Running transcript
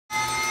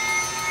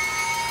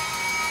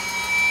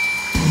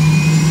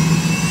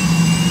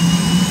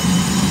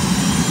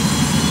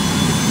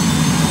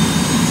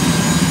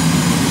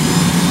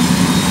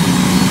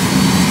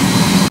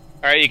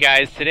Alright you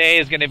guys, today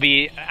is going to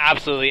be an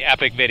absolutely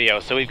epic video.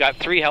 So we've got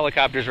 3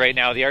 helicopters right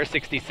now, the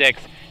R66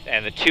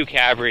 and the 2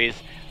 Cabris.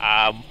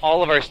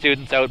 All of our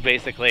students out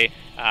basically,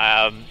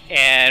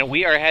 and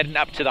we are heading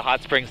up to the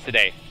Hotsprings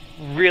today.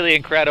 Really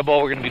incredible.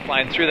 We're going to be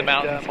flying through the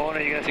mountains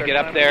to get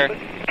up there.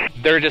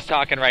 They're just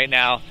talking right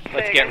now.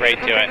 Let's get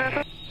right to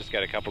it. Just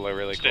got a couple of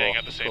really cool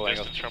angles.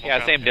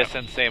 Yeah, same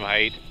distance, same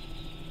height.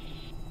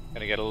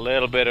 Gonna get a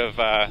little bit of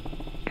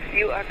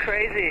You are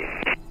crazy.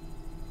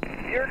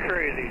 You're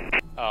crazy.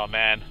 Oh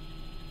man,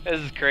 this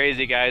is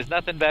crazy, guys.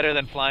 Nothing better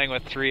than flying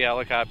with 3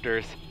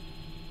 helicopters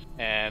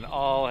and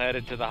all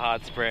headed to the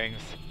Hotsprings.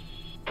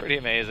 Pretty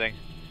amazing.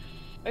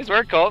 Nice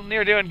work, Colton.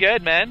 You're doing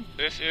good, man.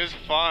 This is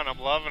fun. I'm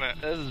loving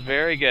it. This is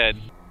very good.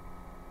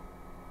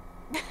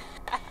 We're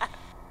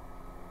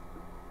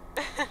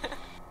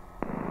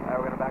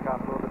gonna back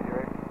off a little bit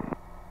here.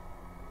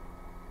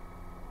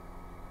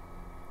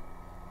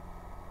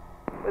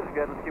 This is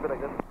good. Let's keep it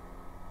like this.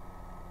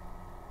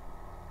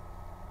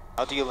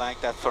 How do you like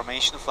that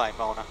formation flight,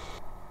 Mona?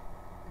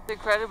 It's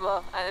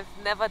incredible. I've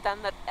never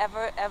done that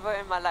ever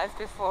in my life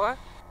before,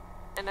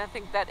 and I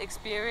think that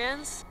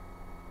experience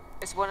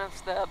is one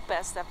of the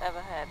best I've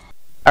ever had.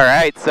 All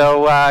right,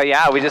 so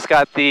yeah, we just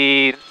got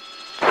the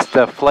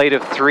flight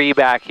of 3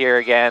 back here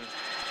again,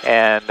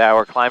 and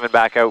we're climbing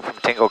back out from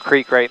Tingle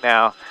Creek right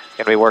now.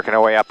 Gonna be working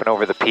our way up and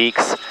over the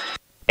peaks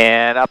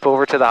and up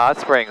over to the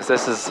Hotsprings.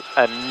 This is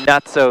a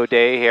nutso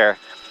day here.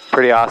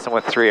 Pretty awesome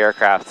with 3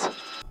 aircrafts.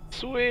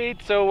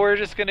 Sweet, so we're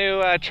just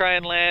gonna try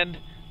and land.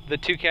 The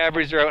 2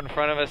 Cabris are out in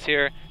front of us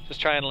here. Just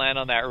try and land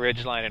on that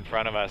ridge line in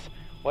front of us.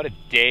 What a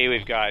day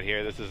we've got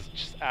here. This is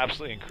just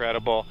absolutely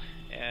incredible.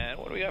 And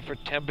what do we got for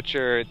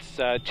temperature? It's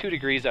 2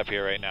 degrees up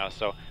here right now,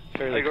 so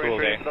fairly cool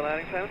day. For the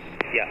landing time?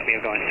 Yeah, we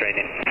are going straight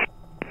in.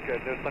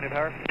 Good, there's plenty of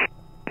power?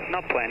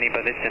 Not plenty,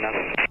 but it's enough.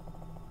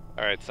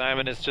 Alright,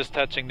 Simon is just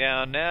touching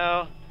down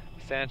now.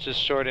 Sancho's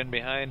short in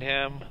behind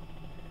him.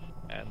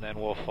 And then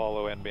we'll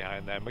follow in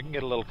behind them. We can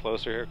get a little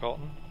closer here,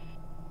 Colton.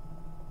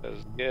 This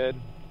is good.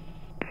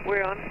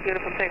 We're on.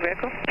 Beautiful tank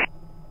vehicle.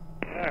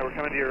 Alright, we're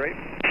coming to your right.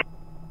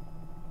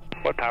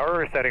 What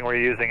power or setting were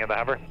you using in the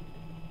hover?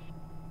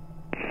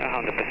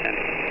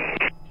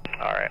 100%.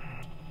 Alright.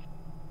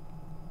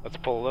 Let's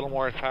pull a little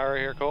more power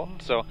here,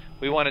 Colton. So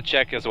we want to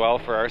check as well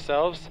for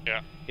ourselves.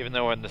 Yeah. Even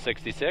though we're in the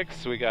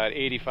 66, we got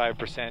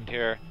 85%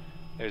 here.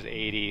 There's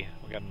 80.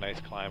 We got a nice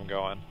climb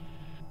going.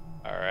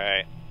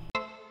 Alright.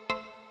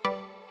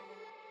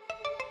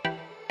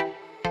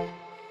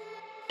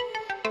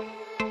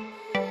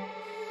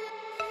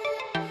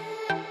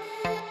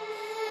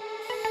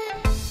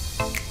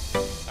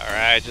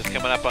 Alright, just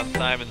coming up on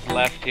Simon's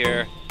left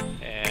here,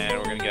 and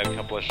we're going to get a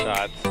couple of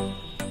shots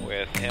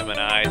with him and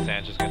I.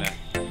 Sancho's going to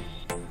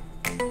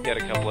get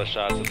a couple of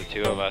shots of the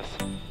 2 of us.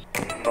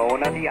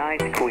 Mona the Ice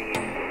Queen.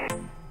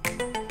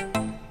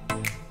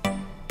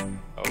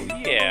 Oh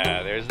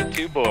yeah, there's the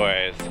 2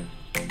 boys.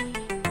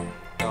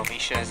 No,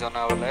 Mischa is on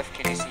our left.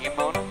 Can you see him,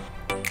 Mona?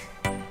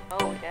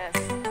 Oh yes,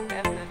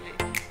 definitely.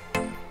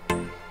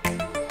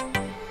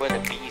 What a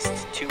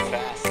beast. Too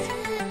fast.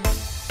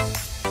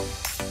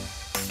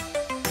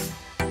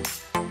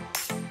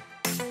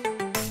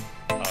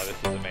 Oh, this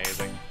is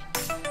amazing.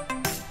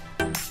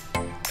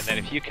 And then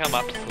if you come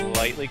up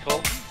slightly,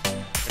 Colton, we're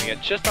going to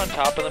get just on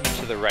top of them and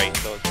to the right,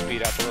 so let's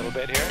speed up a little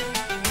bit here.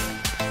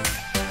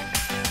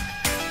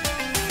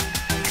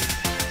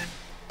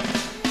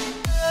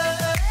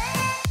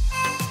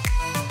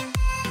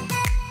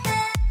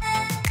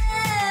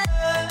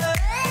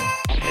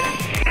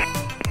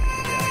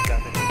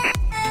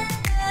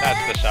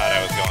 That's the shot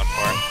I was going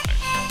for.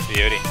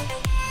 Beauty.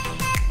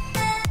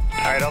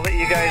 Alright, I'll let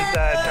you guys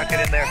tuck it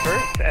in there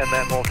first, and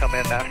then we'll come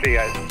in after you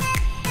guys.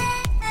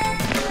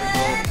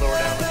 Lower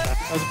down this time.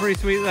 That was a pretty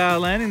sweet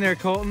landing there,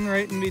 Colton,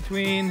 right in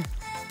between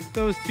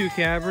those 2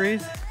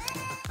 Cabris.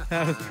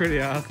 That was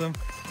pretty awesome.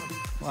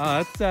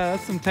 Wow,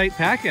 that's some tight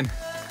packing.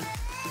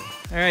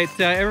 All right,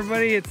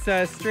 everybody, it's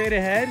straight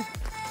ahead.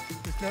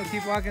 Just no,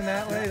 keep walking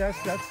that way.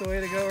 That's the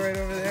way to go, right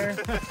over there.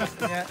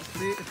 Yeah,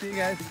 see you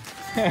guys.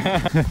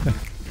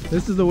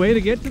 This is the way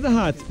to get to the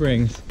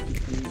Hotsprings.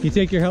 You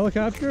take your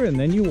helicopter and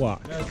then you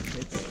walk.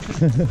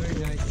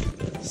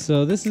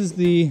 So this is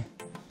the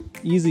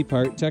easy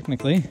part,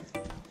 technically.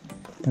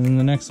 And then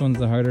the next one's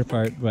the harder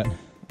part, but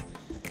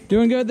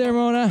doing good there,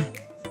 Mona.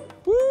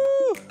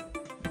 Woo!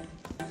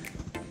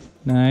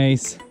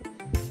 Nice.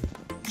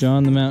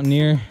 John the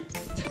Mountaineer.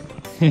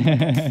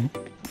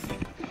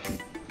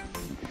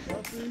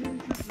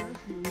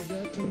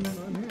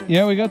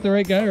 Yeah, we got the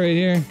right guy right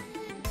here.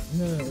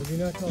 No, we do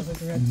not call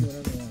search and rescue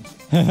whenever we want.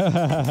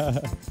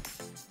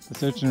 The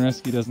search and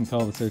rescue doesn't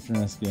call the search and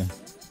rescue.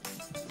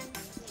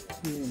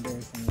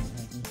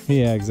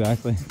 Yeah,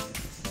 exactly.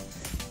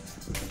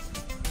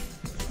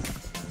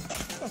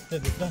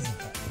 It doesn't.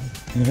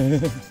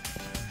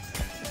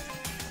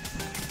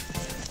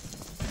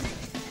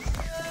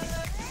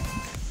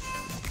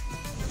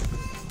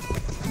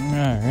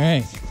 All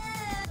right.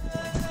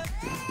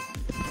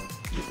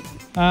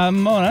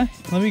 Mona,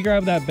 let me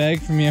grab that bag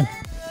from you.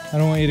 I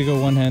don't want you to go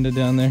one-handed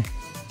down there.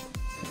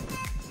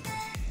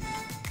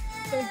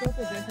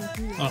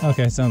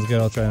 Okay, sounds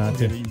good. I'll try not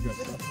to.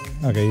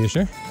 Okay, you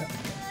sure?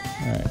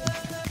 All right.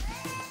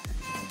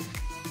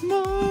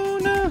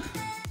 Mona.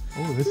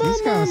 Oh, this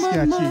is kind of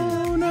sketchy.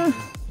 Mona.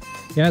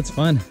 Yeah, it's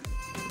fun.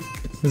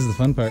 This is the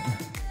fun part.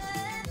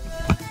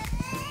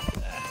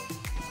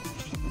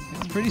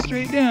 It's pretty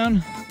straight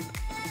down.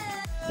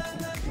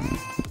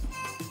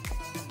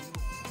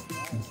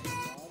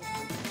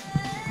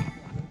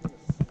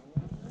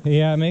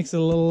 Yeah, it makes it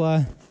a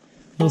little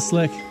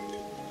slick.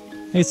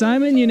 Hey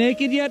Simon, you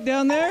naked yet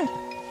down there?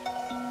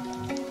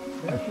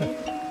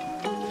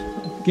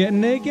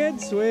 Getting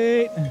naked?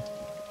 Sweet.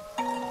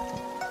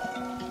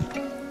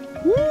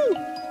 Woo!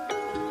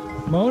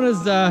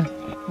 Mona's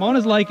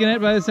liking it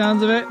by the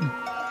sounds of it.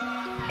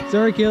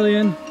 Sorry,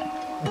 Killian.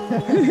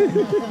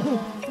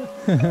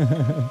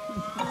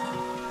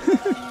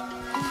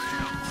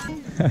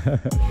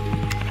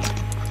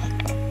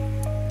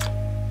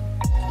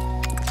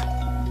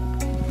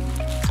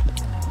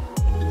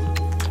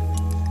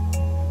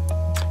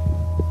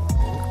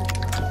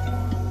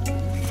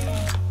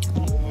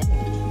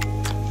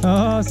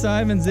 Oh,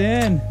 Simon's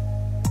in.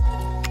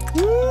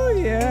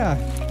 Woo, yeah.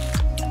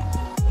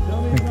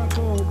 Tell me it's not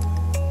cold.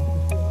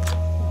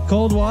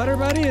 Cold water,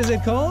 buddy? Is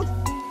it cold?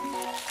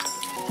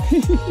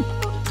 You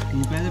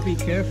better be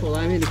careful.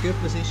 I'm in a good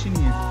position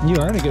here. You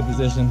are in a good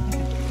position.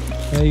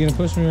 Yeah, you gonna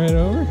push me right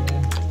over? Is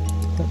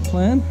that the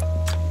plan?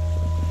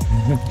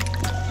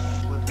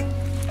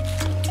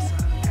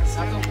 It's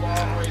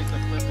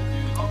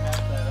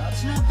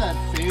not that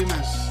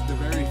famous, the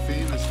very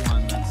famous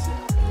one that's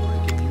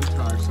like in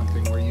Utah or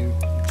something, where you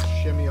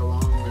shimmy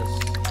along this.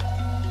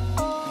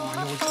 Oh, I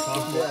know what you're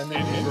talking about. And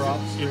then it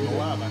drops in the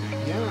lab, I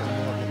think.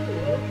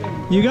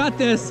 Yeah. You got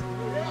this.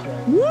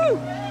 Woo!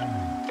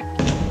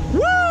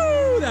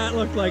 Woo! That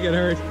looked like it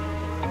hurt.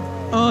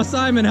 Oh,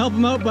 Simon, help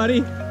him out,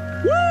 buddy. Woo!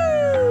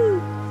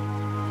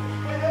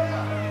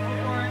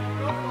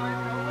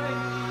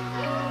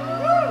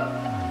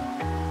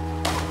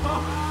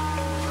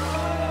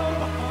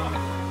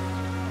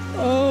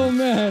 Oh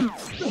man.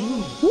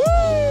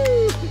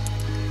 Woo!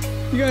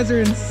 You guys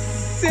are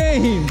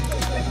insane.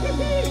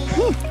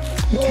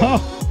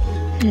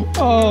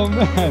 Oh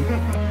man.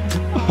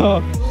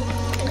 Oh.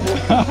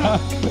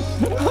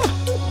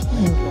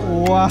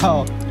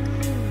 Wow.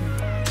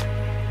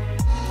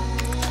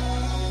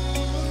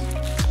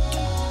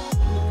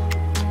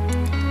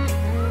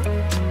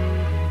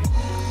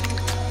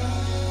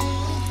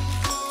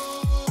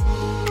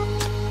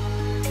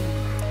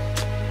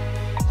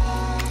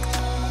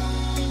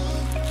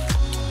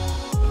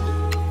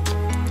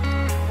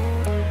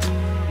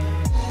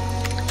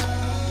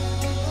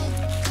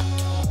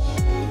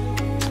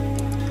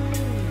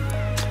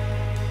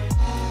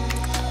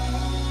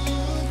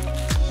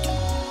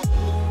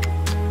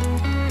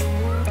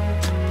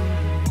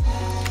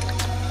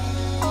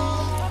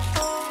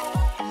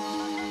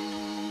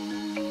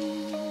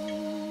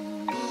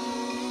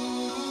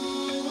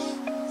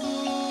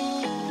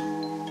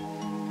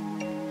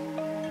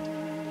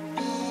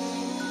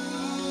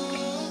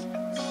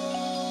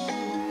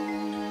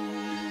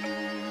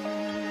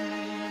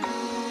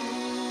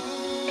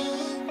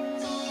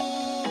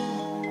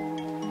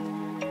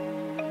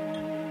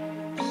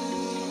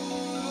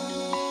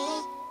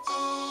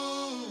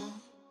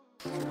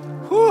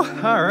 Whew,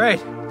 all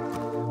right,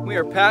 we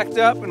are packed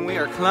up and we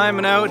are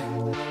climbing out.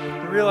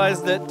 We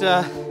realized that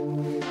the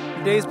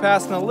day's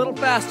passing a little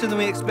faster than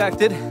we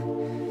expected,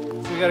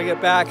 so we gotta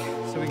get back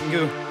so we can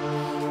do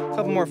a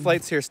couple more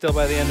flights here still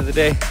by the end of the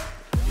day.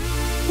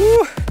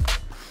 Whew.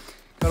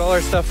 Got all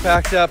our stuff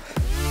packed up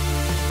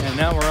and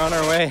now we're on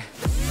our way.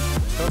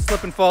 Don't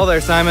slip and fall there,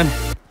 Simon.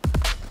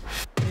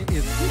 It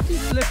is pretty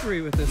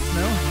slippery with this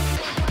snow.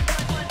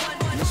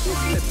 Pretty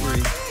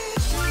slippery.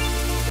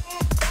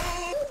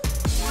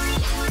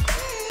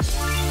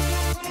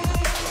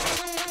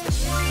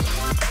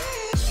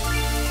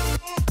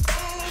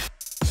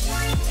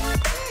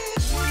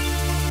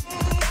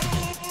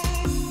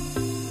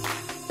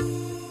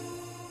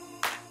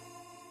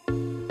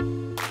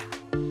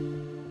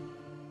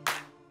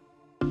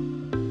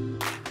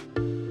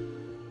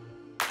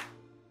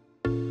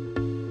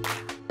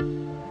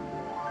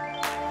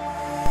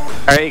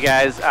 Alright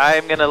guys,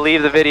 I'm going to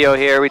leave the video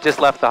here. We just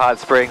left the hot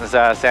springs.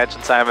 Sancho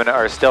and Simon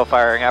are still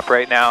firing up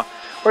right now.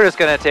 We're just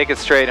going to take it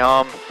straight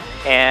home.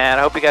 And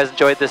I hope you guys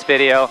enjoyed this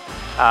video.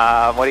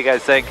 What do you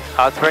guys think?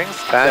 Hot springs?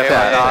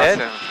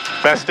 Fantastic.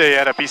 Awesome. Best day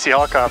yet at BC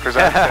Helicopters.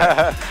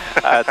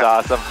 That's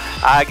awesome.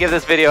 Give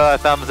this video a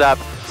thumbs up.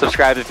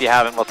 Subscribe if you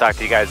haven't. We'll talk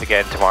to you guys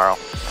again tomorrow.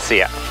 See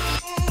ya.